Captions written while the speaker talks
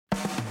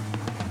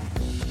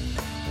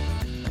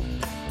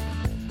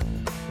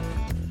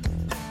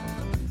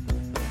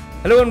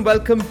Hello and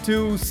welcome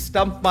to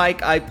Stump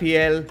Mike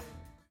IPL,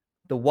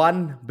 the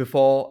one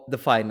before the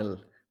final,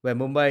 where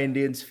Mumbai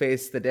Indians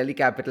face the Delhi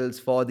Capitals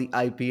for the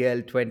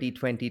IPL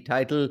 2020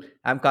 title.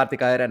 I'm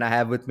Karthik Iyer and I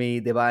have with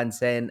me Devan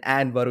Sen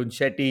and Varun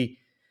Shetty.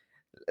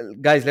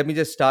 Guys, let me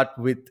just start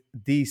with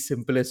the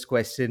simplest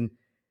question.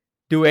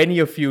 Do any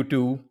of you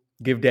two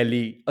give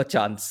Delhi a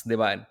chance,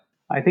 Devan?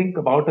 I think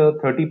about a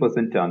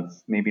 30%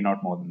 chance, maybe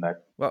not more than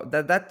that. Well,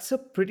 that's a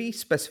pretty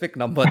specific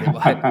number,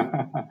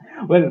 Devan.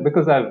 Well,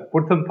 because I've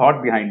put some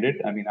thought behind it.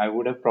 I mean, I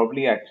would have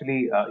probably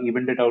actually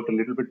evened it out a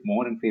little bit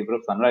more in favor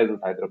of Sunrisers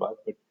Hyderabad.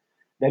 But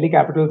Delhi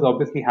Capitals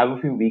obviously have a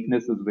few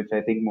weaknesses which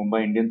I think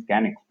Mumbai Indians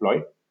can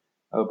exploit.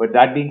 But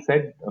that being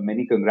said,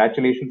 many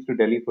congratulations to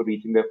Delhi for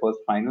reaching their first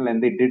final.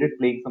 And they did it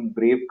playing some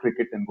brave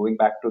cricket and going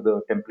back to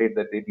the template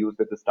that they'd used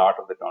at the start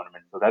of the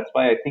tournament. So that's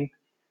why I think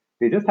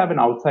they just have an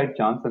outside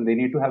chance and they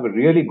need to have a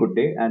really good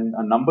day. And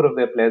a number of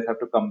their players have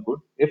to come good.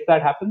 If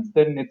that happens,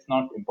 then it's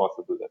not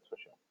impossible, that's for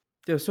sure.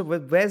 Yeah, so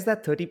where's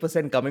that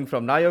 30% coming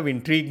from? Now you've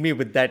intrigued me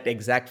with that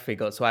exact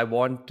figure. So I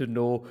want to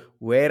know,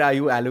 where are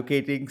you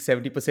allocating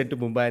 70% to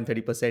Mumbai and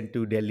 30%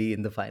 to Delhi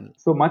in the final?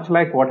 So much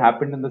like what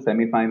happened in the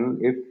semi-final,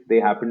 if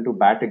they happen to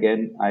bat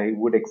again, I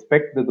would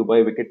expect the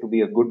Dubai wicket to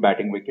be a good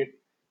batting wicket.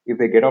 If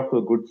they get off to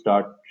a good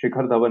start,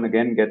 Shikhar Dhawan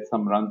again gets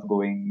some runs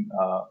going.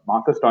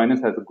 Marcus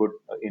Stoinis has a good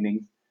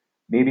innings.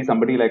 Maybe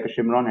somebody like a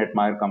Shimron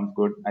Hetmeyer comes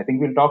good. I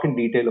think we'll talk in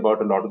detail about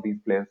a lot of these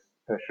players.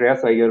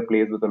 Shreyas Iyer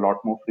plays with a lot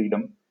more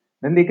freedom.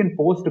 Then they can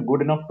post a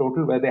good enough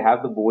total where they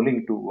have the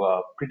bowling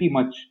to pretty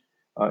much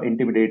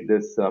intimidate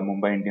this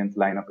Mumbai Indians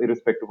lineup,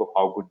 irrespective of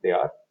how good they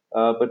are.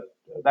 But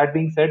that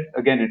being said,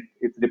 again,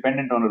 it's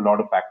dependent on a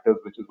lot of factors,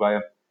 which is why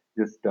I'm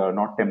just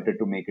not tempted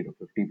to make it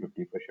a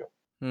 50-50 for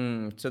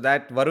sure. So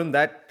that Varun,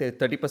 that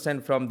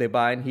 30% from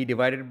Deban, he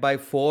divided by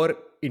four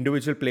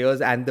individual players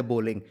and the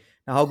bowling.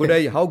 Now,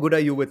 how good are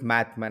you with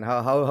math, man?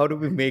 How do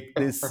we make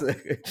this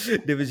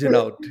division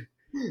out?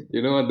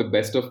 At the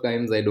best of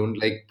times, I don't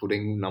like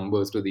putting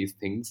numbers to these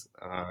things.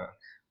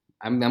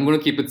 I'm going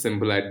to keep it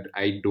simple.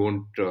 I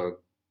don't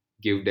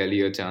give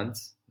Delhi a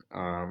chance.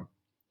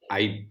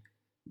 I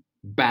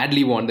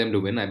badly want them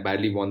to win. I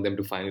badly want them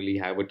to finally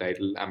have a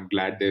title. I'm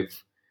glad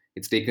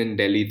it's taken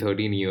Delhi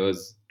 13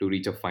 years to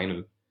reach a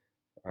final.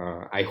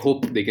 I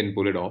hope they can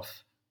pull it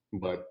off,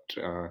 but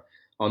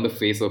on the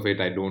face of it,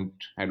 I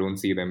don't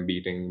see them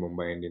beating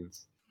Mumbai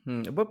Indians.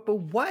 But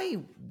why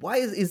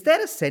is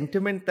there a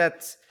sentiment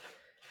that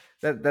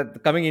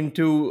coming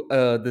into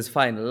this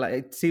final,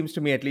 it seems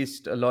to me, at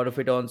least a lot of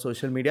it on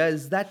social media,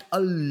 is that a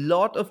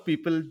lot of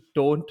people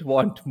don't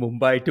want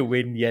Mumbai to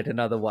win yet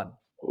another one.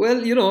 Well,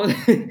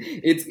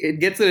 it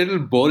gets a little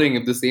boring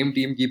if the same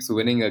team keeps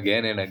winning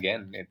again and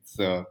again.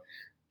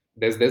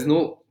 There's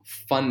no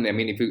fun. I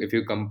mean, if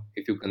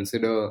you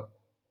consider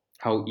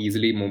how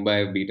easily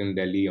Mumbai have beaten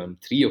Delhi on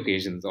three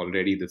occasions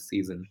already this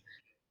season,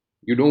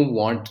 you don't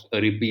want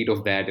a repeat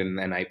of that in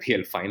an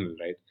IPL final,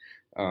 right?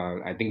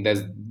 I think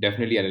there's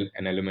definitely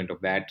an element of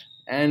that,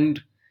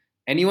 and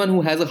anyone who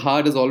has a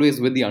heart is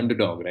always with the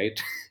underdog,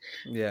 right?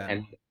 Yeah.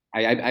 And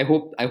I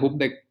hope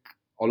that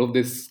all of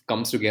this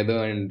comes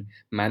together and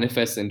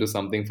manifests into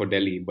something for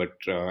Delhi. But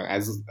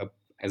as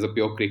a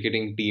pure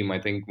cricketing team,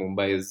 I think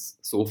Mumbai is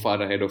so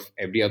far ahead of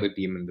every other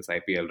team in this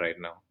IPL right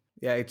now.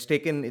 Yeah, it's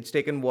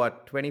taken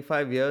what,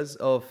 25 years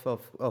of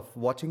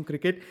watching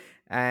cricket,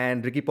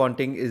 and Ricky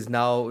Ponting is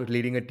now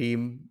leading a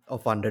team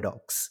of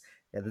underdogs.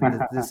 Yeah,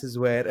 this is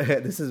where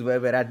this is where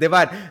we're at.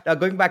 Devan, now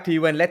going back to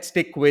you, and let's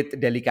stick with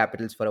Delhi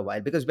Capitals for a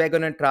while, because we're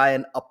going to try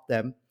and up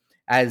them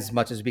as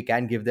much as we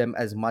can, give them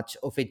as much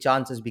of a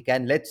chance as we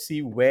can. Let's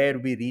see where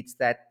we reach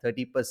that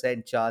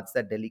 30% chance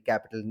that Delhi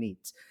Capital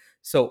needs.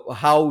 So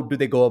how do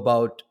they go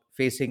about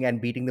facing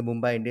and beating the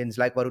Mumbai Indians?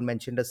 Like Varun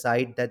mentioned, a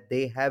side that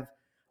they have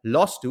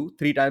lost to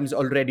three times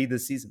already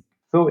this season.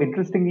 So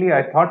interestingly,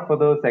 I thought for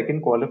the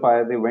second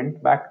qualifier, they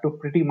went back to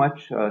pretty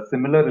much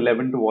similar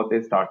 11 to what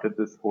they started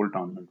this whole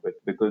tournament with.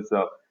 Because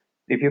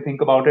if you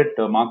think about it,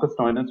 Marcus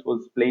Stoinis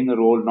was playing a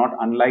role not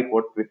unlike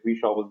what Prithvi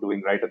Shaw was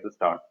doing right at the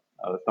start.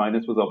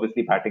 Stoinis was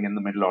obviously batting in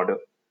the middle order.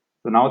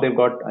 So now they've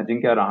got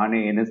Ajinkya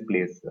Rahane in his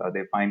place.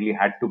 They finally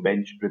had to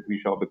bench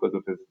Prithvi Shaw because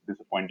of his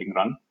disappointing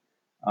run.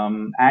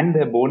 And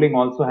their bowling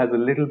also has a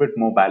little bit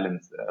more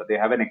balance. They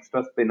have an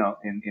extra spinner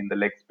in the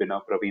leg spinner,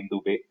 Praveen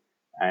Dubey.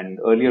 And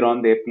earlier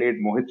on, they played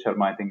Mohit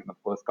Sharma, I think, in the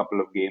first couple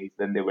of games.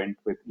 Then they went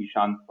with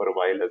Ishant for a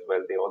while as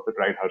well. They also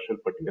tried Harshal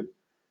Patel,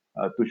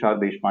 Tushar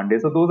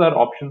Deshpande. So those are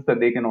options that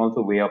they can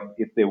also weigh up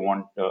if they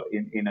want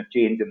in a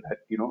change in that,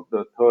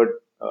 the third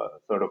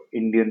sort of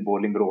Indian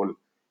bowling role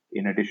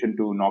in addition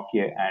to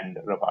Nokia and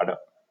Rabada.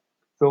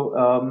 So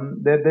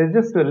there's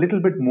just a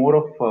little bit more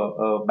of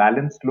a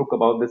balanced look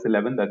about this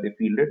 11 that they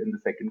fielded in the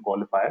second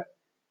qualifier.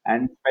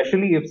 And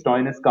especially if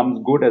Stoinis comes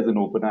good as an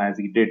opener, as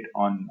he did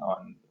on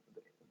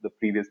the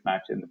previous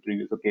match and the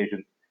previous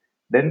occasion,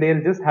 then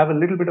they'll just have a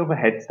little bit of a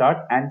head start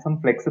and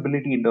some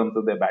flexibility in terms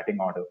of their batting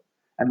order.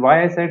 And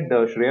why I said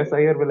Shreyas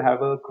Iyer will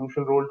have a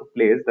crucial role to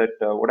play is that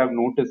what I've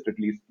noticed, at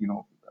least,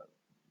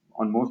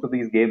 on most of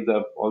these games,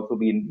 I've also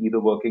been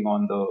either working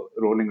on the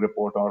rolling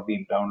report or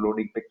been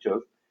downloading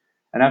pictures.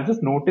 And I've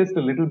just noticed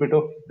a little bit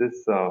of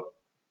this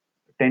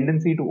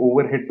tendency to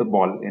overhit the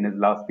ball in his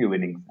last few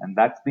innings, and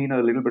that's been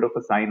a little bit of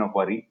a sign of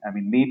worry. I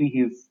mean, maybe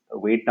he's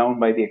weighed down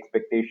by the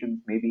expectations.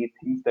 Maybe he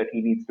thinks that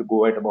he needs to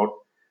go at about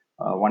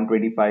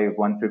 125,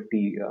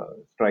 150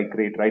 strike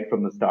rate right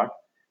from the start.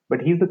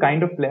 But he's the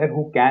kind of player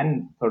who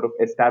can sort of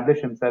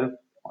establish himself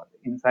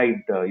inside,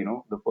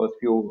 the first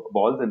few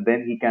balls, and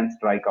then he can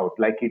strike out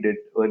like he did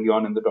early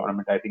on in the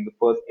tournament. I think the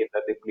first game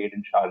that they played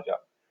in Sharjah.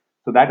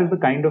 So that is the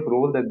kind of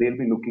role that they'll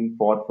be looking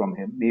for from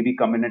him. Maybe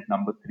come in at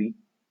number three,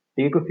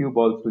 take a few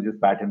balls to just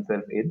bat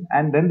himself in,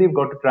 and then they've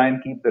got to try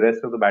and keep the rest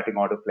of the batting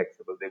order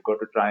flexible. They've got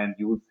to try and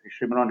use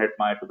Shimron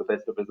Hetmeyer to the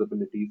best of his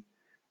abilities.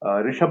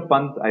 Rishabh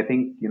Pant, I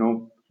think,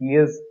 he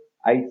is.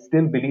 I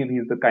still believe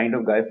he's the kind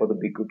of guy for the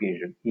big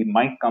occasion. He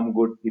might come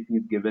good if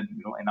he's given,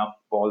 enough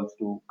balls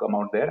to come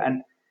out there,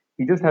 and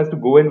he just has to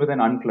go in with an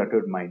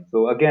uncluttered mind.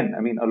 So again,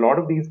 I mean, a lot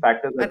of these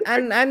factors are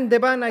And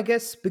Deban, I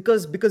guess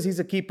because he's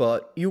a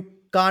keeper, you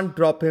can't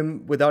drop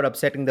him without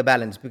upsetting the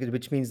balance, because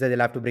which means that they'll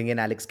have to bring in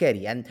Alex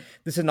Carey, and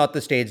this is not the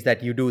stage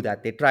that you do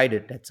that. They tried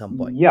it at some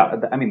point. Yeah,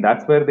 I mean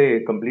that's where they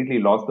completely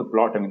lost the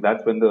plot. I mean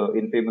that's when the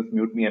infamous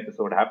Mute Me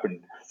episode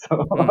happened. So,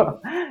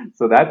 Hmm.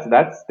 so that's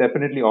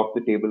definitely off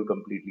the table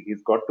completely.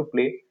 He's got to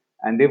play,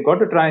 and they've got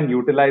to try and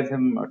utilize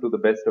him to the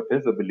best of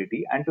his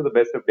ability and to the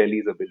best of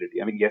Delhi's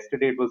ability. I mean,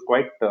 yesterday it was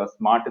quite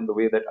smart in the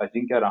way that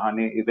Ajinkya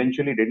Rahane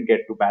eventually didn't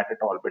get to bat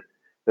at all, but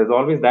there's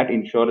always that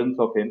insurance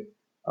of him.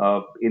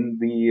 In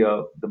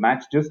the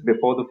match just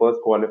before the first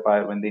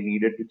qualifier, when they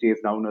needed to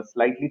chase down a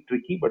slightly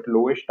tricky but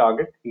lowish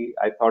target, he,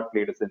 I thought,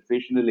 played a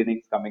sensational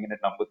innings coming in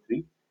at number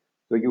three.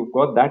 So you've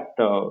got that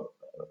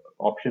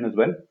option as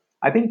well.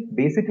 I think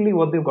basically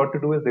what they've got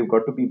to do is they've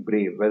got to be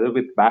brave, whether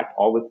with bat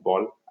or with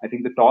ball. I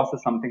think the toss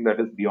is something that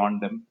is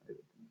beyond them.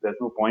 There's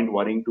no point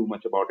worrying too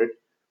much about it.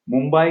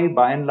 Mumbai,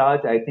 by and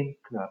large, I think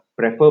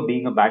prefer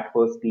being a bat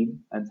first team,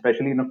 and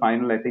especially in a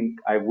final, I think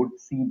I would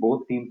see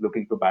both teams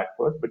looking to bat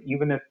first. But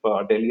even if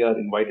Delhi are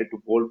invited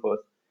to bowl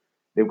first,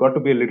 they've got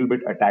to be a little bit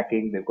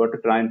attacking. They've got to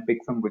try and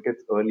pick some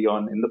wickets early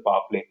on in the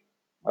power play.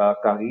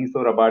 Kagiso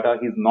Rabada,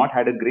 he's not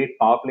had a great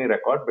power play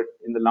record, but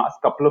in the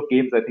last couple of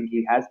games, I think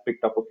he has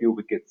picked up a few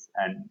wickets,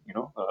 and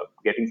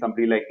getting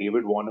somebody like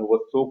David Warner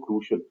was so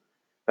crucial.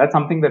 That's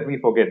something that we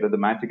forget, that the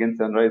match against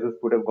Sunrisers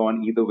could have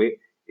gone either way.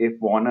 If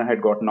Warner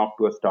had gotten off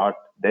to a start,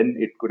 then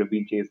it could have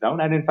been chased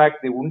down. And in fact,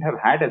 they wouldn't have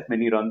had as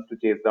many runs to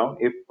chase down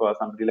if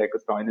somebody like a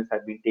Stoinis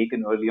had been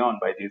taken early on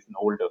by Jason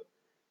Holder.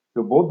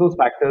 So both those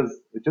factors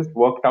just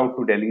worked out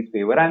to Delhi's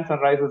favor, and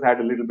Sunrisers had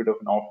a little bit of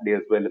an off day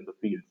as well in the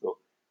field. So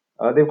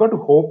they've got to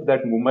hope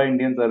that Mumbai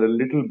Indians are a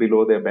little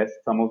below their best.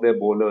 Some of their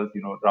bowlers,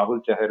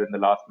 Rahul Chahar in the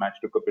last match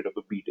took a bit of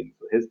a beating,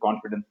 so his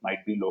confidence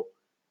might be low.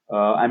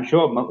 I'm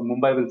sure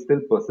Mumbai will still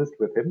persist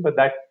with him, but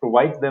that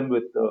provides them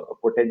with a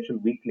potential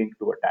weak link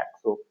to attack.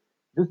 So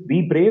just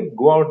be brave,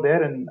 go out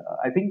there, and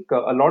I think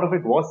a lot of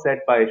it was said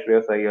by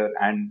Shreyas Iyer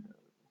and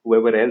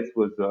whoever else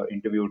was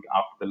interviewed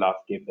after the last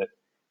game, that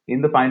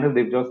in the final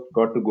they've just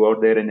got to go out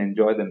there and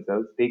enjoy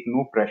themselves, take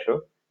no pressure.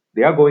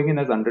 They are going in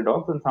as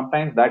underdogs, and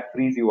sometimes that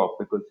frees you up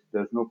because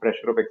there's no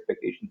pressure of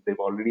expectations. They've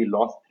already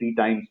lost three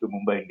times to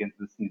Mumbai Indians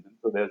this season,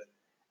 so there's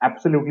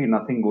absolutely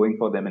nothing going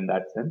for them in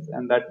that sense,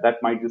 and that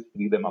might just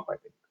free them up, I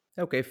think.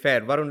 Okay,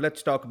 fair. Varun,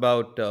 let's talk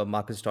about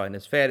Marcus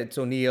Stoinis. Fair, it's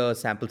only a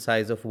sample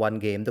size of one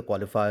game, the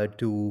qualifier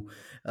two,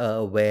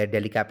 where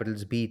Delhi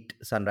Capitals beat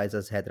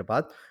Sunrisers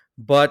Hyderabad.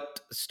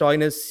 But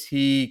Stoinis,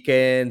 he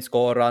can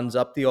score runs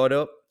up the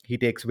order. He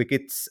takes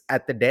wickets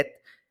at the death.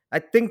 I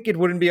think it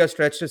wouldn't be a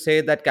stretch to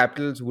say that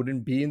Capitals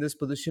wouldn't be in this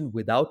position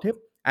without him,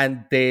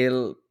 and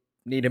they'll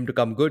need him to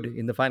come good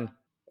in the final.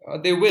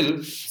 They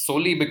will,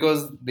 solely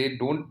because they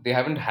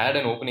haven't had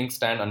an opening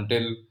stand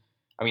until,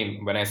 I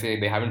mean, when I say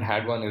they haven't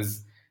had one,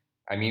 is,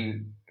 I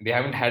mean, they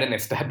haven't had an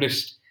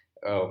established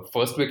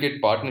first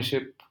wicket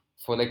partnership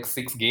for like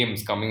 6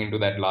 games coming into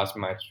that last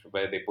match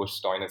where they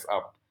pushed Stoinis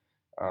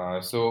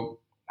up. So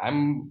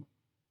I'm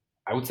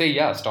I would say,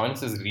 yeah,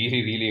 Stoinis is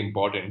really, really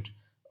important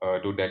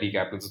to Delhi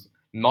Capitals.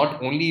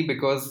 Not only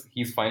because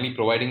he's finally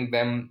providing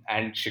them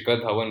and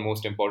Shikhar Dhawan,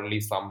 most importantly,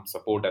 some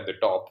support at the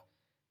top,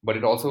 but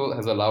it also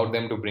has allowed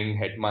them to bring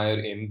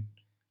Hetmeyer in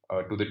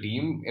to the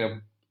team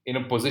in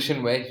a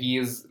position where he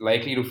is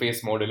likely to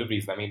face more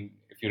deliveries. I mean,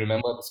 if you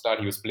remember at the start,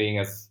 he was playing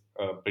as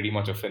pretty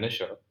much a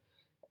finisher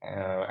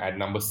at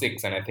number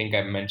 6, and I think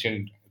I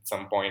mentioned at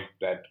some point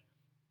that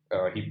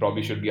he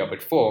probably should be up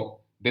at 4.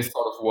 This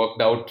sort of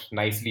worked out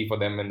nicely for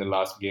them in the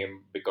last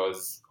game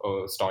because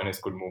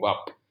Stoinis could move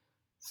up.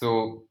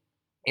 So,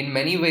 in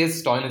many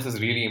ways, Stoinis is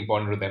really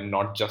important to them,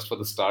 not just for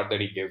the start that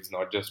he gives,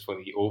 not just for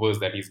the overs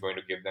that he's going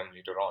to give them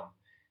later on,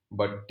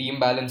 but team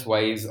balance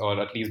wise,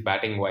 or at least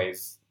batting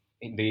wise,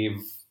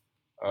 they've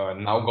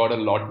now got a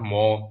lot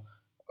more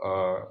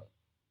uh,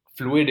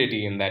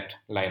 fluidity in that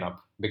lineup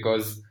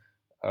because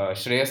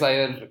Shreyas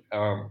Iyer.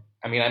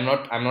 I mean,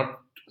 I'm not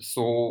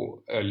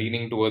so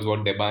leaning towards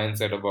what Debayan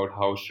said about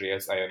how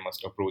Shreyas Iyer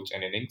must approach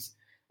an innings.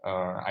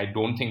 I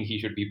don't think he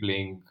should be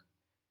playing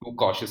too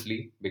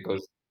cautiously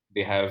because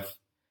they have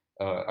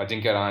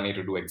Ajinkya Rahane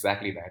to do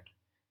exactly that.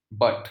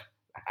 But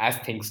as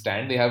things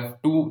stand. They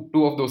have two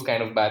of those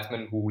kind of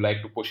batsmen who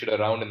like to push it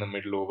around in the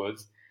middle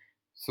overs.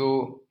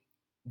 So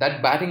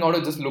that batting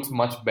order just looks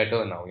much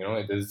better now.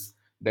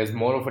 There's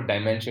more of a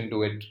dimension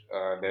to it.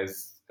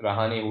 There's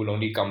Rahane who will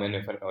only come in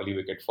if an early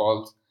wicket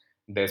falls.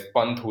 There's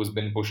Pant who's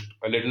been pushed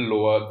a little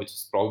lower, which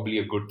is probably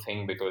a good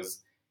thing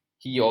because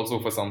he also,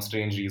 for some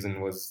strange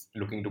reason, was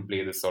looking to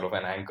play this sort of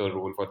an anchor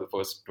role for the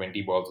first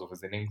 20 balls of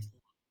his innings.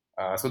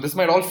 So this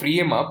might all free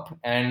him up,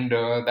 and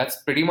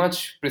that's pretty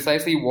much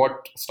precisely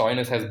what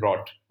Stoinis has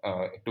brought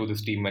to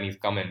this team when he's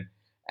come in.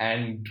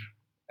 And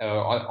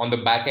on the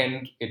back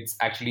end, it's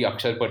actually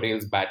Akshar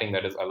Patel's batting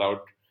that has allowed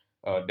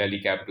Delhi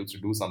Capitals to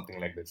do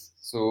something like this.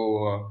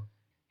 So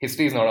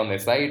history is not on their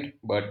side,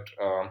 but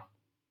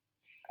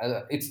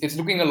it's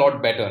looking a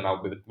lot better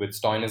now with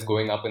Stoinis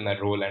going up in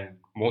that role and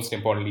most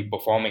importantly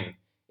performing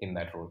in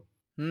that role.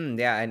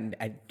 Yeah, and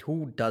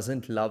who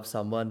doesn't love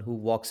someone who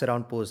walks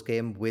around post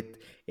game with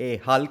a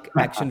Hulk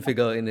action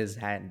figure in his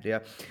hand? Yeah.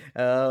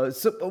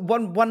 So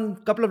one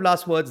couple of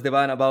last words,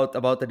 Devan,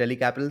 about the Delhi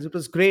Capitals. It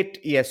was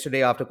great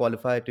yesterday after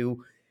qualifier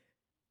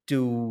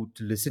to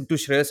listen to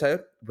Shreyas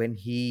Iyer when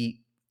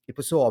he it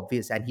was so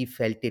obvious and he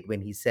felt it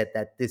when he said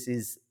that this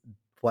is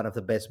one of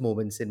the best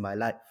moments in my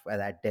life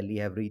that Delhi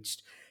have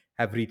reached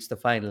the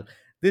final.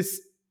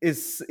 This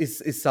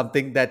is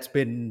something that's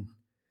been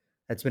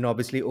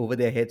obviously over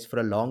their heads for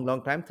a long,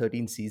 long time,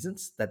 13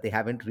 seasons that they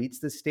haven't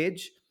reached this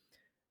stage.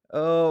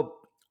 Uh,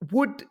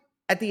 would,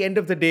 at the end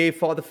of the day,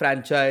 for the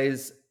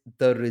franchise,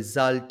 the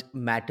result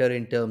matter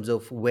in terms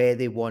of where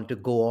they want to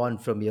go on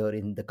from here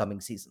in the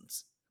coming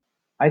seasons?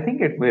 I think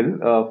it will,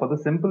 for the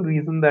simple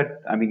reason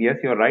that, I mean, yes,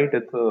 you're right.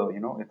 It's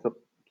a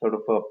sort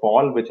of a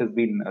pall which has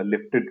been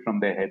lifted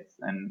from their heads.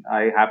 And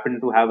I happen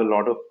to have a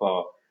lot of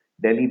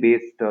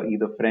Delhi-based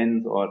either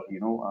friends or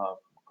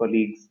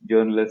colleagues,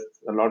 journalists,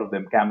 a lot of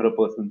them, camera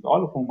persons,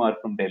 all of whom are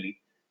from Delhi.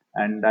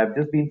 And I've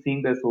just been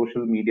seeing their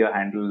social media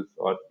handles,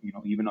 or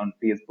even on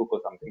Facebook or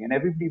something, and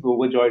everybody's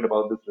overjoyed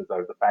about this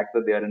result. The fact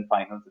that they are in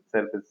finals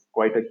itself is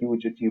quite a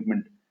huge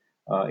achievement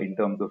in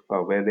terms of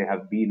where they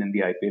have been in the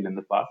IPL in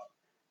the past.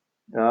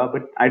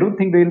 But I don't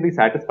think they'll be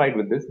satisfied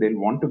with this. They'll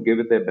want to give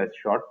it their best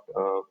shot.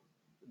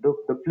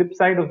 The flip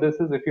side of this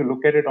is if you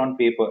look at it on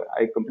paper,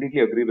 I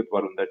completely agree with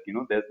Varun that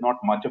there's not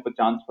much of a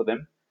chance for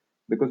them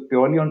because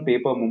purely on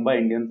paper, Mumbai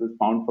Indians is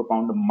pound for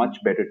pound a much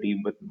better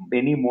team with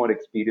many more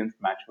experienced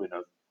match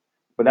winners.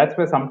 But that's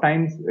where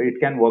sometimes it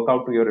can work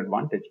out to your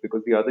advantage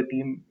because the other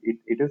team it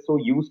is so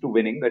used to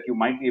winning that you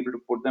might be able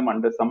to put them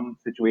under some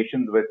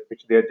situations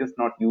which they are just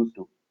not used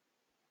to,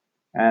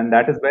 and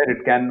that is where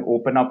it can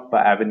open up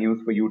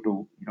avenues for you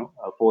to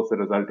force a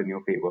result in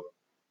your favor.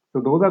 So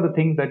those are the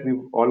things that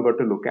we've all got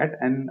to look at,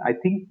 and I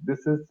think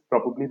this is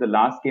probably the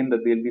last game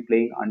that they'll be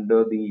playing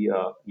under the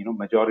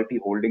majority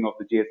holding of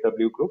the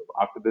JSW group.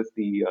 After this,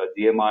 the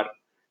GMR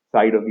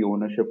side of the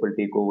ownership will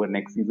take over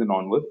next season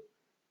onwards.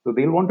 So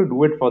they'll want to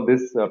do it for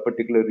this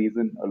particular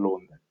reason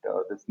alone.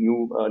 That this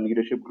new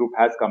leadership group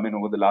has come in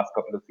over the last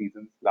couple of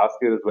seasons. Last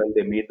year as well,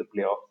 they made the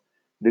playoffs.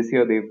 This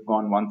year, they've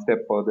gone one step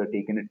further,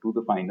 taken it to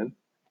the final.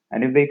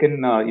 And if they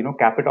can,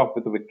 cap it off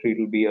with a victory,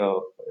 it'll be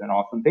an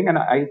awesome thing. And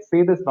I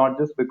say this not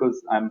just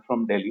because I'm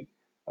from Delhi.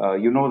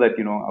 You know that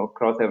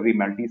across every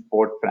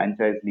multi-sport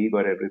franchise league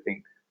or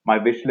everything, my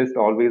wish list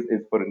always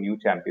is for a new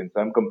champion.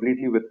 So I'm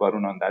completely with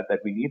Varun on that. That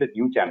we need a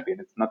new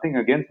champion. It's nothing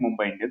against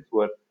Mumbai Indians,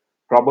 who are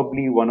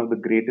probably one of the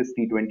greatest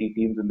T20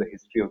 teams in the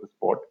history of the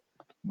sport.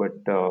 But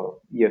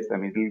yes, I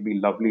mean it'll be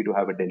lovely to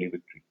have a Delhi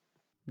victory.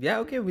 Yeah,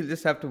 okay, we'll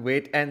just have to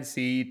wait and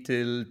see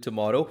till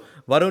tomorrow.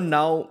 Varun,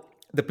 now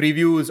the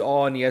previews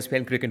on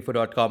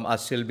espncricinfo.com are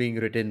still being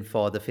written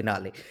for the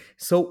finale.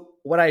 So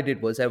what I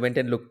did was I went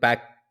and looked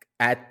back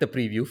at the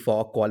preview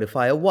for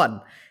qualifier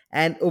one.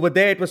 And over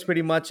there, it was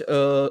pretty much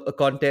a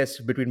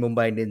contest between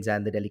Mumbai Indians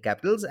and the Delhi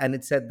Capitals. And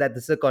it said that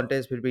this is a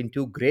contest between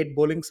two great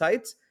bowling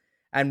sides,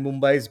 and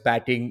Mumbai's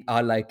batting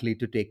are likely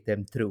to take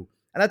them through.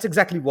 And that's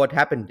exactly what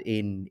happened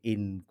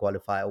in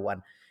qualifier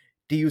one.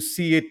 Do you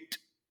see it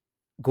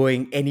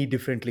going any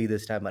differently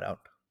this time around?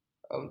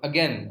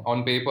 Again,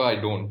 on paper, I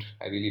don't.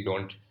 I really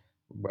don't.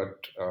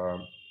 But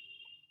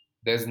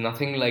there's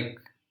nothing like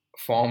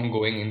form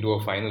going into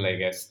a final, I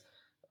guess.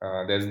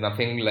 There's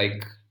nothing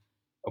like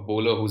a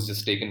bowler who's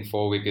just taken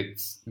 4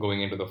 wickets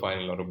going into the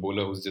final, or a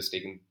bowler who's just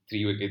taken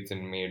 3 wickets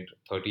and made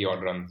 30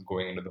 odd runs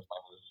going into the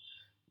final.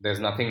 There's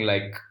nothing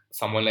like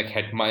someone like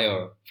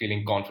Hetmeyer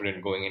feeling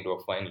confident going into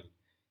a final.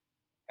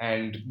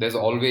 And there's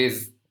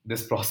always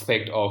this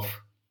prospect of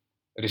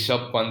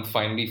Rishabh Pant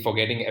finally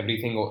forgetting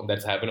everything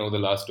that's happened over the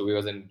last 2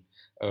 years and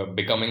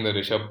becoming the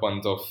Rishabh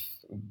Pant of,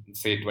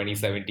 say,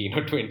 2017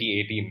 or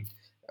 2018.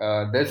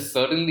 There's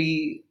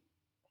certainly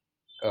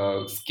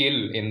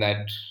skill in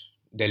that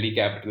Delhi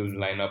Capitals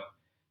lineup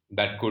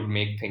that could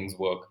make things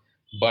work.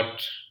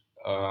 But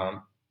uh,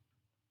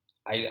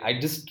 I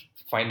just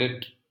find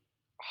it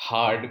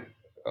hard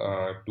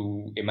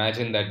to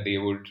imagine that they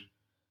would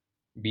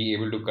be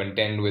able to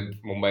contend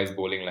with Mumbai's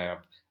bowling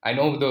lineup. I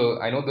know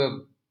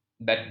the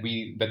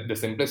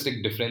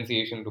simplistic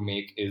differentiation to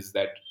make is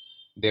that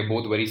They're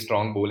both very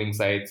strong bowling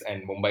sides,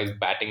 and Mumbai's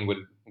batting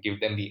will give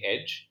them the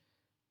edge.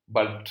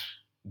 But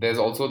there's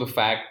also the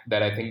fact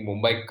that I think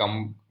Mumbai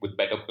come with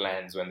better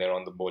plans when they're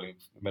on the bowling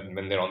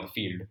when they're on the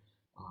field,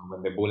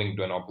 when they're bowling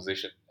to an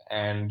opposition.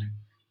 And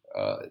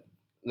uh,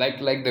 like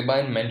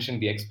Deban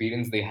mentioned, the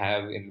experience they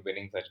have in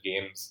winning such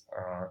games,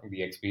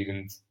 the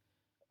experience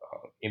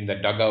in the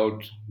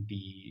dugout,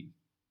 the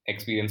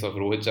experience of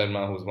Rohit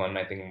Sharma, who's won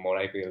I think more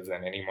IPLs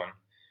than anyone.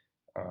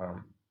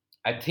 Um,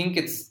 I think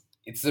it's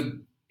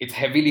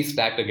heavily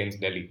stacked against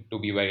Delhi. To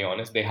be very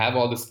honest, they have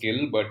all the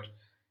skill, but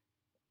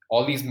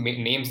all these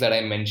names that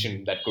I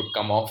mentioned that could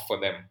come off for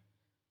them.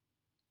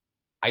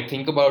 I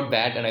think about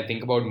that, and I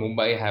think about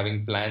Mumbai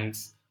having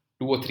plans,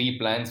 two or three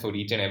plans for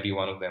each and every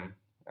one of them,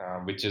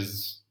 which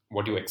is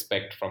what you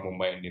expect from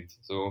Mumbai Indians.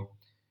 So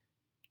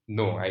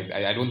no,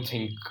 I don't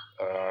think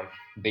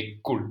they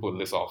could pull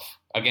this off.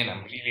 Again,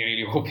 I'm really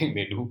really hoping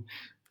they do,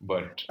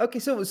 but Okay,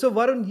 so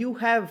Varun, you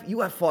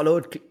have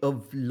followed a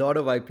lot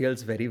of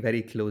IPLs very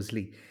very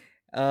closely.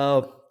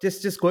 Uh,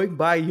 just going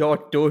by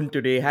your tone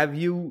today, have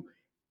you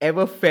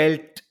ever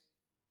felt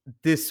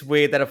this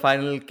way that a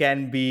final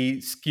can be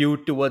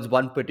skewed towards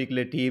one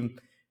particular team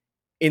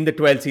in the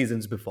 12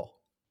 seasons before?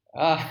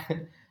 uh,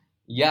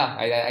 yeah,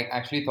 I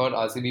actually thought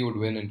RCB would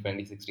win in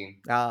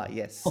 2016. Ah,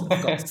 yes, of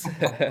course.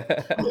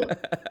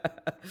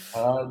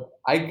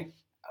 I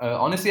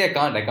honestly I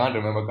can't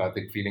remember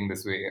Karthik feeling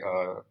this way.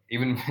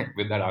 Even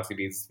with that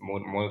RCB is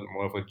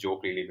more of a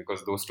joke really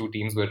because those two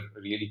teams were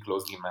really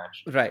closely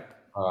matched. Right.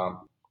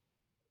 Um,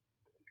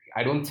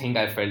 I don't think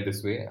I felt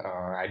this way.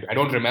 I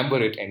don't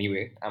remember it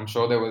anyway. I'm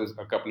sure there was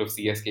a couple of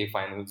CSK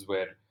finals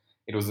where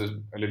it was a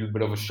little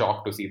bit of a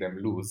shock to see them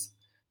lose,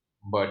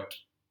 but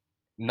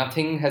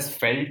nothing has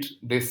felt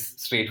this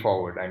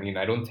straightforward. I mean,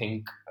 I don't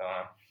think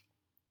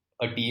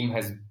a team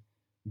has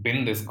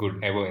been this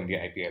good ever in the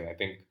IPL. I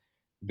think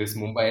this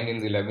Mumbai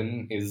Indians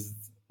 11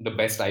 is the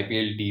best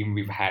IPL team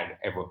we've had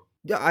ever.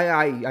 Yeah,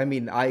 I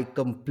mean, I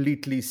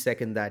completely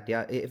second that.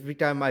 Yeah, every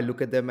time I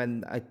look at them,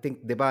 and I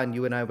think Deban,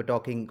 you and I were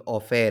talking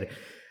off air.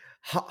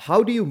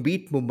 How do you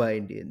beat Mumbai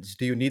Indians?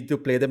 Do you need to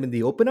play them in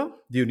the opener?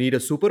 Do you need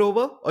a super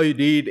over, or you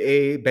need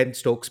a Ben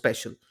Stokes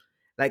special?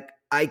 Like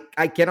I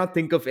cannot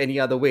think of any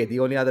other way. The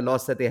only other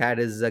loss that they had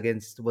is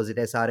against, was it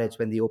SRH,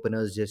 when the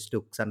openers just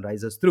took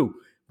Sunrisers through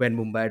when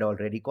Mumbai had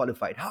already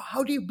qualified.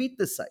 How do you beat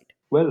this side?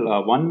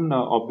 Well, one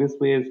obvious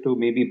way is to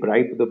maybe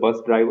bribe the bus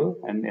driver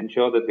and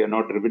ensure that they are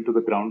not driven to the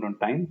ground on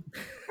time.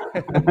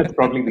 That's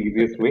probably the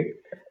easiest way.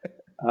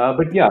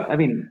 But yeah, I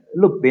mean,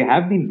 look, they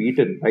have been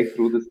beaten right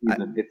through the I,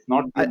 season. It's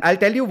not been. I'll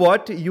tell you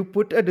what, you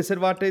put a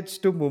disadvantage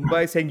to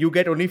Mumbai saying you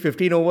get only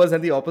 15 overs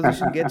and the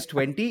opposition gets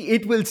 20,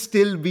 it will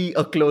still be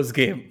a close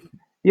game.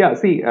 Yeah,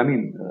 see, I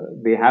mean,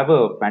 they have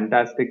a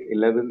fantastic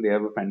 11. They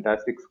have a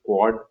fantastic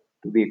squad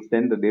to the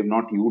extent that they've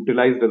not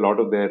utilized a lot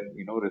of their,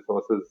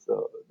 resources.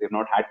 They've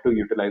not had to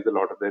utilize a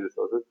lot of their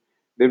resources.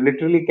 They've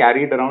literally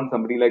carried around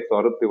somebody like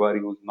Saurabh Tiwari,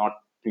 who's not,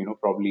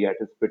 probably at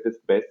his fittest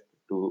best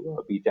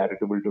to be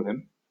charitable to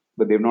him.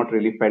 But they've not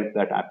really felt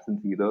that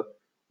absence either.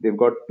 They've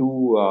got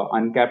two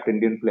uncapped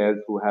Indian players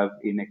who have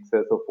in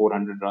excess of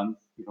 400 runs,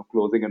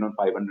 closing in on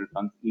 500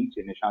 runs each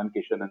in Ishan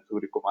Kishan and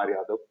Surya Kumar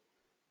Yadav.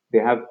 They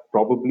have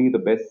probably the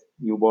best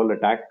new ball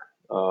attack.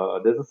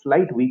 There's a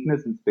slight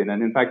weakness in spin,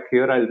 and in fact,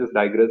 here I'll just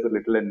digress a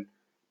little and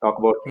talk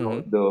about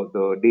Hmm.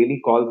 the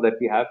daily calls that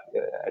we have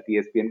at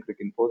ESPN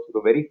Cricket Info. So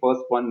the very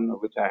first one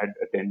which I had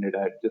attended,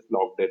 I had just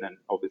logged in, and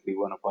obviously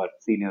one of our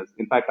seniors,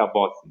 in fact our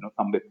boss,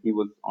 Sambit, he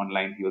was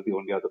online. He was the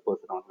only other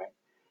person online.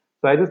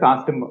 So I just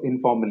asked him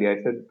informally.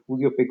 I said,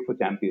 "Who's your pick for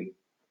champion?"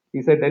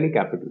 He said Delhi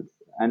Capitals.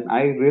 And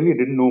I really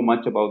didn't know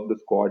much about the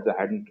squads. I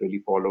hadn't really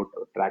followed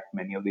or tracked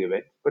many of the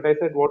events. But I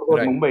said, what about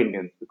Right. Mumbai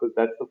Indians? Because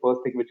that's the first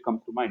thing which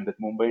comes to mind, that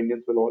Mumbai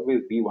Indians will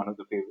always be one of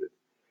the favorites.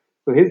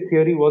 So his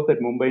theory was that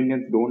Mumbai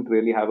Indians don't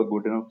really have a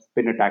good enough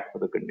spin attack for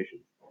the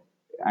conditions.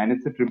 And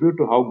it's a tribute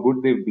to how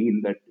good they've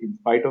been that, in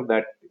spite of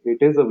that,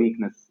 it is a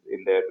weakness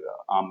in their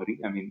armory.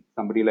 I mean,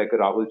 somebody like a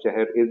Rahul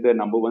Chahar is their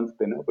number one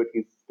spinner, but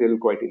he's still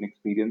quite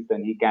inexperienced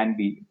and he can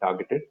be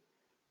targeted.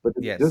 But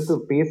it's just Yes. the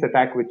pace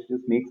attack which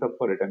just makes up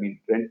for it. I mean,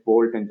 Trent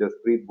Bolt and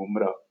Jasprit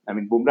Bumrah. I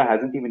mean, Bumrah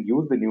hasn't even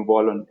used the new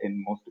ball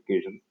in most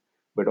occasions,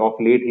 but off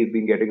late he's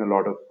been getting a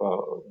lot of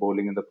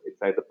bowling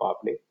inside the power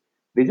play.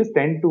 They just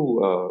tend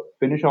to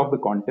finish off the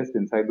contest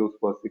inside those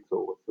first 6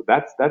 overs. So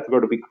that's got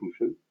to be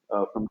crucial.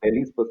 From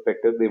Delhi's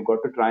perspective, they've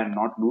got to try and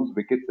not lose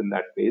wickets in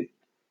that phase.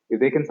 If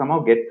they can somehow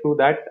get through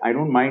that, I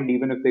don't mind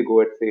even if they go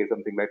at say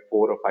something like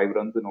 4 or 5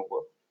 runs an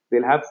over.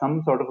 They'll have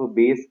some sort of a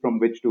base from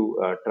which to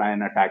try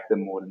and attack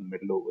them more in the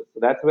middle overs. So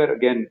that's where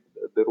again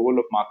the role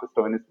of Marcus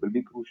Stoinis will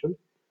be crucial.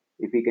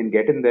 If he can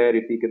get in there,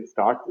 if he can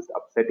start just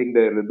upsetting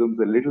their rhythms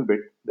a little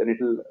bit, then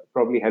it'll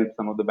probably help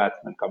some of the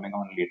batsmen coming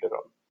on later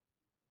on.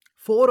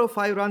 4 or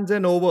 5 runs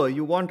and over.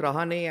 You want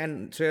Rahane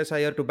and Shreyas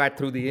Iyer to bat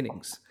through the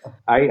innings.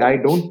 I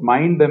don't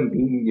mind them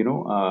being,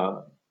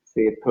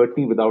 say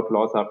 30 without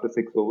loss after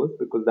 6 overs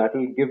because that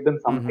will give them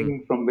Hmm.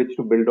 something from which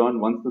to build on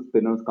once the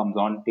spinners comes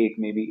on, take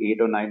maybe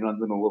 8 or 9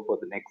 runs an over for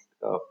the next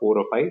 4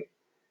 or 5.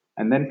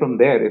 And then from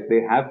there, if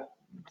they have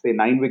say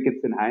 9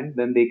 wickets in hand,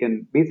 then they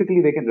can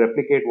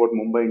replicate what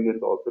Mumbai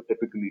Indians also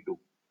typically do,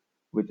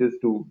 which is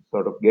to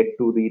sort of get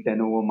to the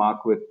 10 over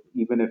mark with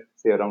even if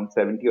say around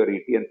 70 or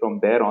 80, and from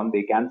there on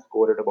they can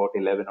score at about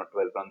 11 or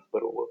 12 runs per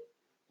over.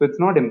 So it's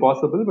not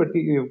impossible, but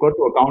you've got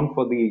to account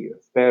for the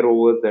spare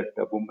overs that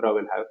Bumrah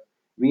will have.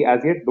 We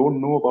as yet don't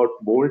know about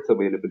Bolt's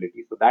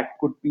availability, so that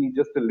could be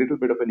just a little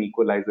bit of an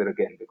equalizer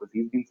again because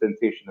he's been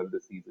sensational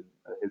this season.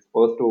 His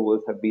first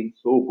overs have been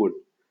so good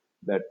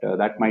that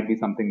that might be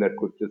something that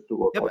could just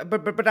work Yeah, out.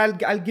 but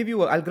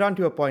I'll grant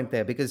you a point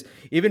there because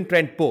even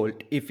Trent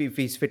Bolt, if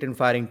he's fit and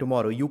firing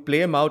tomorrow, you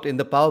play him out in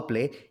the power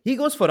play, he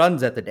goes for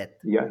runs at the death.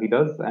 Yeah, he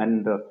does,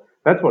 and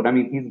that's what I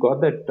mean. He's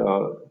got that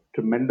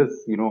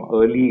tremendous,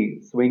 early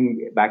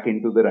swing back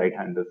into the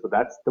right-hander. So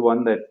that's the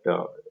one that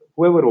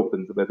whoever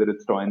opens, whether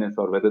it's Stoinis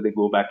or whether they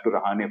go back to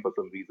Rahane for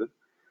some reason.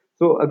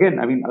 So again,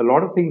 I mean, a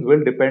lot of things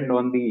will depend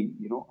on the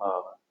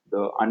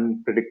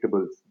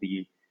unpredictables,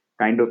 the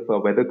kind of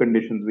weather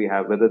conditions we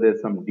have, whether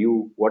there's some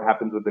dew, what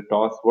happens with the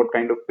toss, what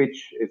kind of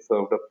pitch is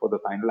served up for the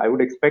final. I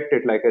would expect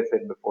it, like I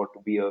said before,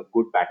 to be a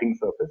good batting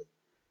surface.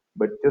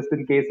 But just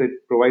in case it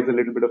provides a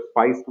little bit of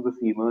spice to the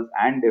seamers,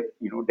 and if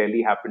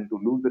Delhi happen to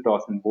lose the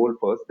toss and bowl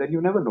first, then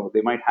you never know.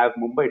 They might have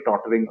Mumbai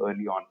tottering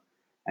early on,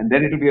 and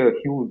then it'll be a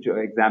huge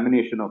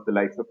examination of the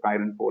likes of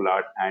Kyron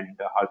Pollard and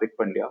Hardik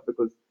Pandya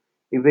because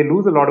if they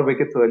lose a lot of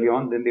wickets early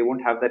on, then they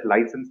won't have that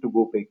license to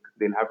go big.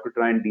 They'll have to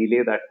try and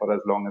delay that for as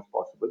long as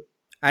possible.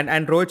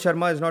 And Rohit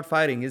Sharma is not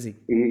firing, is he?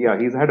 Yeah,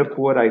 he's had a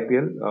poor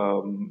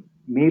IPL.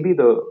 Maybe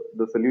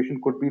the solution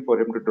could be for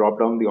him to drop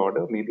down the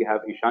order. Maybe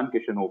have Ishan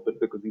Kishan open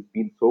because he's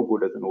been so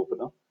good as an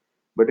opener.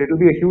 But it will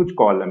be a huge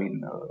call. I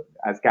mean,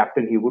 as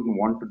captain, he wouldn't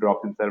want to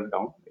drop himself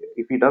down.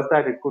 If he does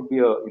that, it could be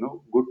a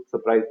good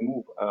surprise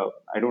move.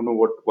 I don't know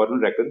what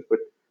Varun reckons, but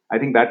I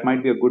think that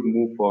might be a good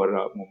move for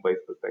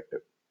Mumbai's perspective.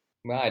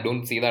 No, I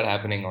don't see that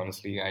happening,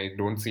 honestly. I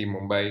don't see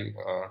Mumbai.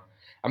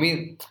 I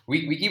mean,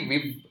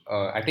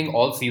 I think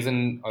all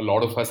season, a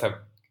lot of us have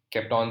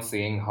kept on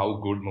saying how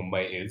good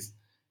Mumbai is.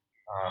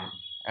 Um,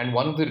 and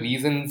one of the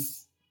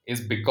reasons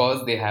is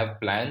because they have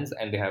plans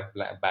and they have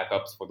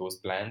backups for those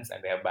plans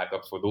and they have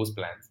backups for those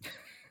plans.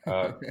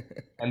 Uh,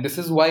 and this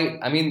is why,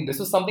 I mean, this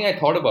is something I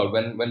thought about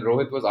when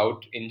Rohit was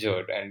out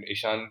injured and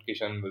Ishan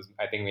Kishan was,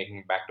 I think,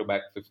 making back to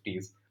back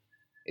 50s.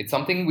 It's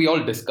something we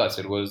all discussed.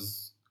 It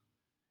was,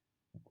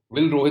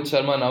 will Rohit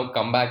Sharma now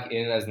come back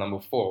in as number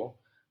four?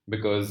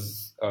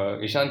 Because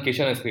Ishan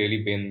Kishan has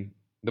clearly been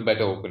the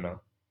better opener.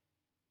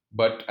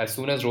 But as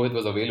soon as Rohit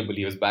was available,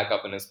 he was back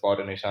up in his spot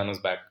and Ishan was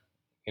back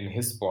in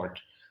his spot.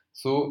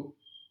 So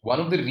one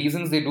of the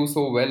reasons they do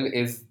so well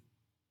is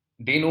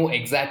they know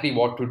exactly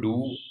what to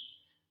do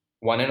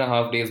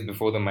 1.5 days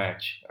before the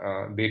match.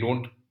 They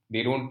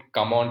don't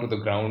come onto the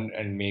ground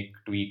and make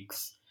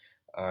tweaks.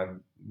 Uh,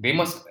 they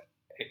must.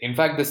 In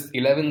fact, this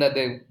 11 that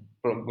they're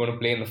going to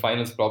play in the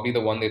final is probably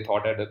the one they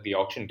thought at the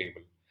auction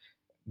table.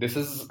 This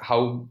is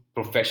how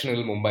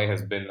professional Mumbai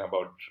has been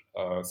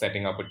about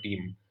setting up a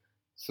team.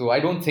 So I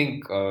don't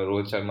think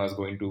Rohit Sharma is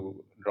going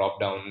to drop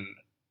down,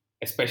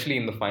 especially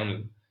in the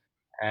final.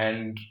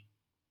 And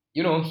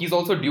he's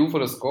also due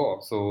for a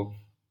score, so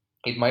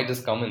it might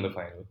just come in the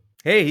final.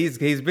 Hey,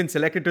 he's been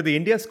selected to the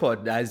India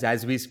squad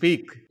as we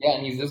speak. Yeah,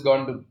 and he's just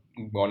gone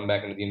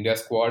back into the India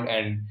squad,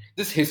 and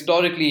just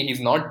historically,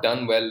 he's not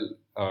done well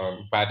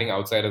batting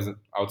outside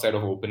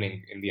of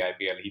opening in the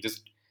IPL.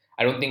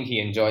 I don't think he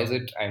enjoys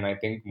it, and I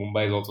think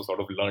Mumbai has also sort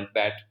of learnt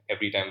that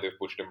every time they've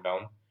pushed him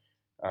down.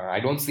 I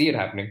don't see it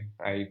happening.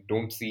 I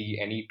don't see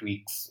any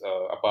tweaks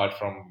apart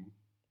from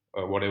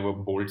whatever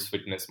Bolt's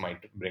fitness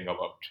might bring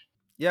about.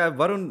 Yeah,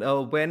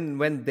 Varun,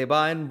 when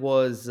Deban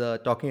was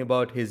talking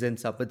about his and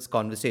Safad's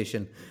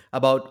conversation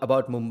about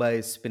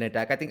Mumbai's spin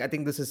attack, I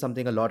think this is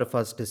something a lot of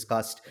us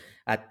discussed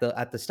at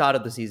the start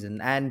of the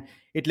season, and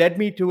it led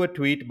me to a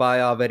tweet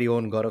by our very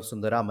own Gaurav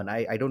Sundaraman.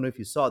 I don't know if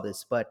you saw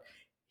this, but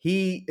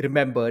he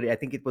remembered. I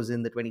think it was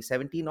in the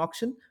 2017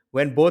 auction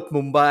when both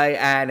Mumbai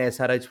and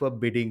SRH were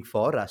bidding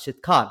for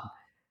Rashid Khan,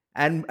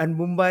 and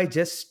Mumbai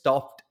just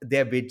stopped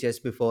their bid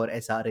just before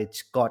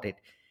SRH got it.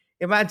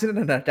 Imagine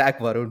an attack,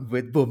 Varun,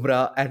 with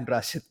Bumrah and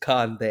Rashid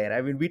Khan there.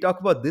 I mean, we talk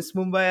about this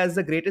Mumbai as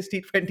the greatest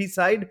T20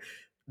 side.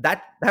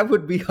 That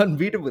would be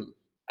unbeatable.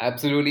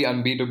 Absolutely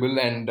unbeatable,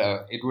 and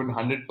it would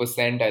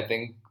 100%, I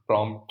think,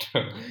 prompt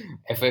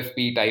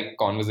FFP type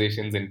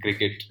conversations in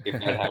cricket if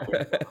that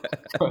happened.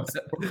 Because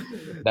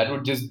that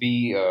would just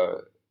be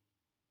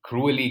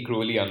cruelly,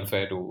 cruelly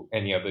unfair to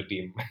any other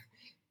team.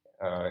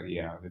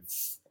 Yeah,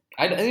 it's.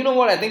 You know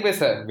what? I think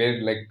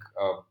we're like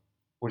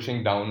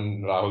pushing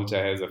down Rahul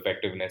Chahar's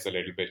effectiveness a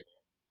little bit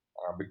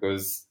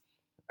because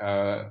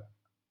uh,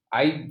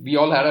 I we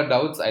all had our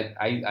doubts. I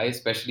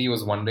especially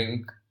was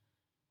wondering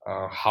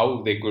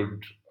how they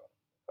could.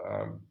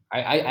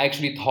 I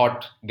actually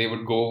thought they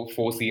would go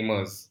four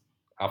seamers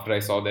after I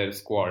saw their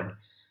squad,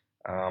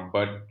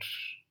 but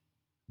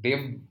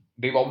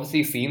they've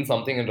obviously seen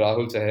something in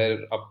Rahul Chahar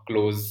up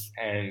close,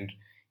 and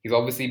he's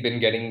obviously been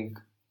getting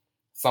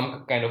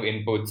some kind of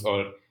inputs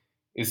or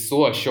is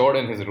so assured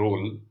in his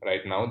role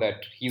right now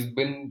that he's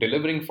been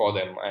delivering for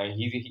them.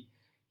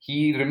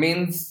 he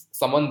remains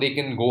someone they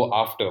can go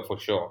after for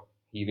sure.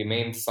 He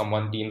remains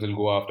someone teams will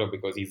go after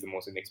because he's the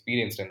most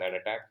inexperienced in that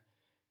attack.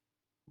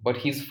 But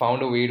he's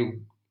found a way to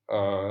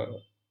uh,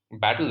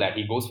 battle that.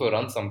 He goes for a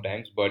run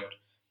sometimes, but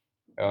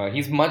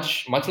he's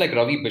much like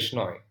Ravi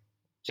Bishnoi.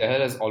 Chahar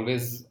has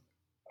always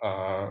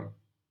uh,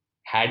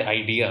 had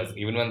ideas,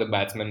 even when the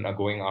batsmen are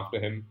going after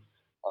him.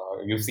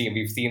 We've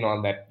seen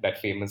all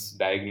that famous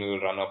diagonal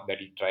run up that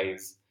he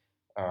tries,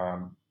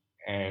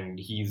 and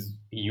he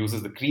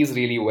uses the crease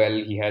really well.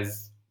 He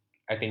has,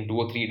 I think, two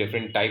or three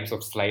different types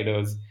of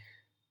sliders.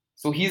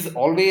 So he's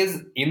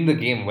always in the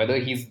game, whether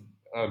he's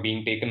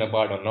being taken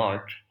apart or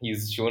not.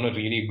 He's shown a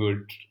really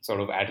good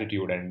sort of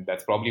attitude, and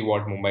that's probably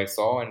what Mumbai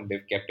saw, and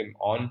they've kept him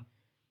on.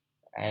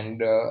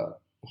 And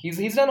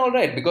he's done all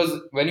right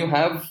because when you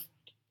have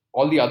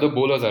all the other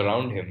bowlers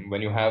around him,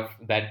 when you have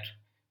that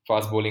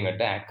fast bowling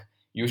attack,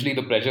 usually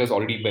the pressure has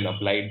already been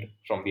applied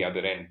from the other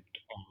end.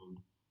 And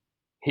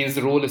his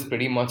role is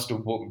pretty much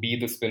to be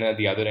the spinner at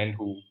the other end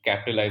who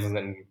capitalizes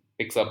and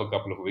picks up a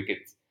couple of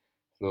wickets.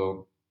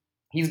 So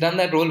he's done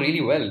that role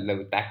really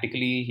well.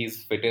 Tactically,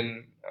 he's fit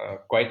in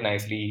quite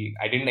nicely.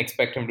 I didn't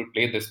expect him to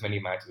play this many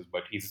matches,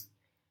 but he's,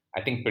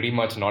 I think, pretty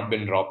much not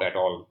been dropped at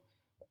all.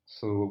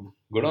 So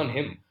good on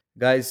him.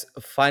 Guys,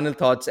 final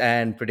thoughts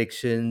and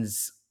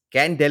predictions.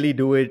 Can Delhi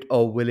do it,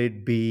 or will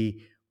it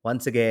be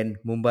once again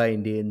Mumbai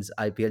Indians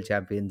IPL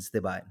champions?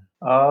 Divine.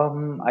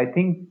 I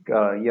think,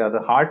 yeah,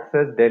 the heart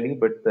says Delhi,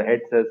 but the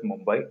head says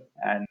Mumbai.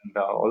 And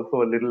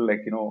also a little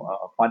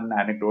fun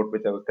anecdote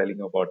which I was telling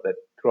you about that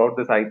throughout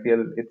this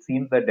IPL, it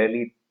seems that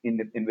Delhi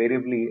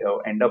invariably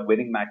end up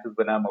winning matches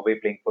when I'm away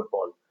playing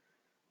football.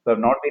 So I've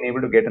not been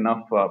able to get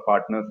enough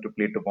partners to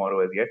play tomorrow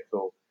as yet.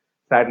 So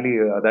sadly,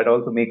 that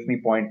also makes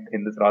me point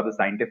in this rather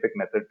scientific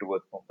method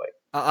towards Mumbai.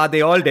 Are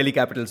they all Delhi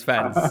Capitals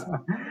fans?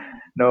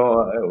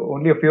 No,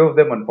 only a few of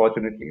them,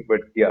 unfortunately. But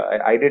yeah,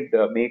 I did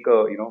make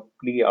a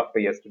plea after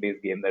yesterday's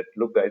game that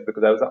look, guys,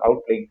 because I was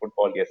out playing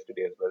football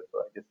yesterday as well. So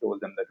I just told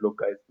them that look,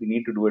 guys, we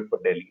need to do it for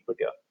Delhi. But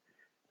yeah,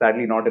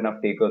 sadly, not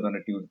enough takers on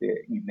a Tuesday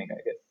evening,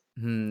 I guess.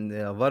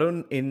 Yeah.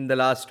 Varun, in the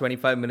last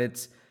 25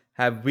 minutes,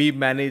 have we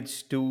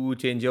managed to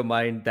change your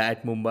mind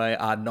that Mumbai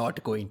are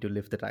not going to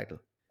lift the title?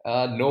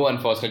 No,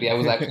 unfortunately, I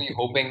was actually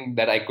hoping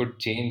that I could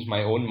change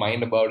my own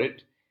mind about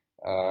it,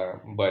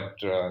 but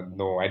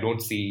no, I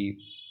don't see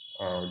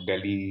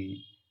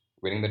Delhi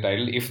winning the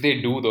title. If they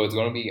do, though, it's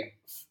going to be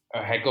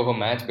a heck of a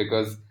match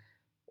because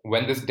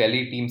when this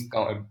Delhi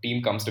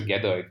team comes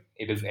together,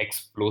 it is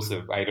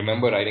explosive. I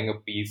remember writing a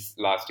piece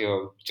last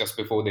year, just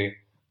before they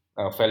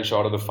fell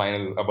short of the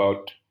final,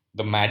 about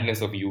the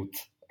madness of youth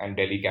and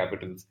Delhi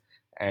Capitals,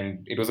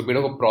 and it was a bit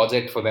of a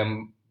project for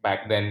them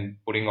back then,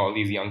 putting all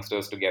these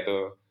youngsters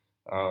together.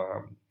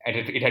 And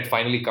it had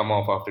finally come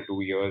off after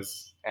 2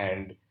 years,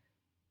 and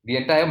the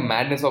entire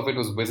madness of it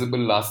was visible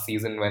last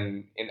season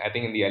when, I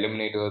think, in the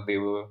eliminator they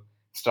were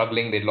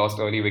struggling. They lost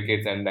early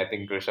wickets, and I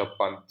think Rishabh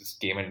Pant just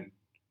came and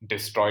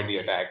destroyed the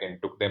attack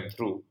and took them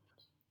through.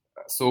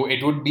 So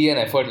it would be an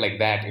effort like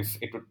that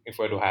if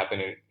were to happen.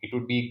 It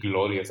would be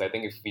glorious. I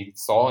think if we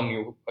saw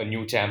a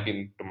new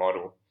champion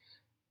tomorrow,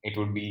 it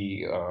would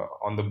be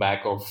on the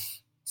back of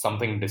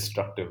something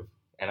destructive,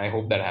 and I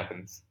hope that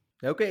happens.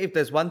 Okay, if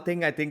there's one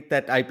thing I think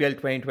that IPL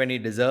 2020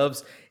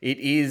 deserves, it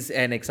is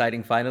an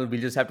exciting final. We'll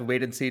just have to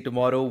wait and see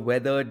tomorrow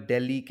whether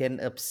Delhi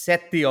can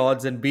upset the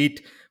odds and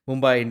beat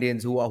Mumbai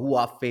Indians, who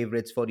are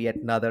favorites for yet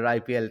another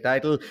IPL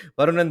title.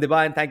 Varun and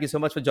Divine, thank you so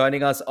much for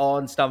joining us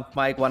on Stump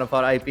Mike, one of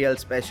our IPL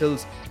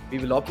specials. We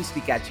will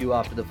obviously catch you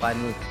after the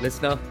final,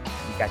 listener,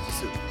 and catch you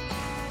soon.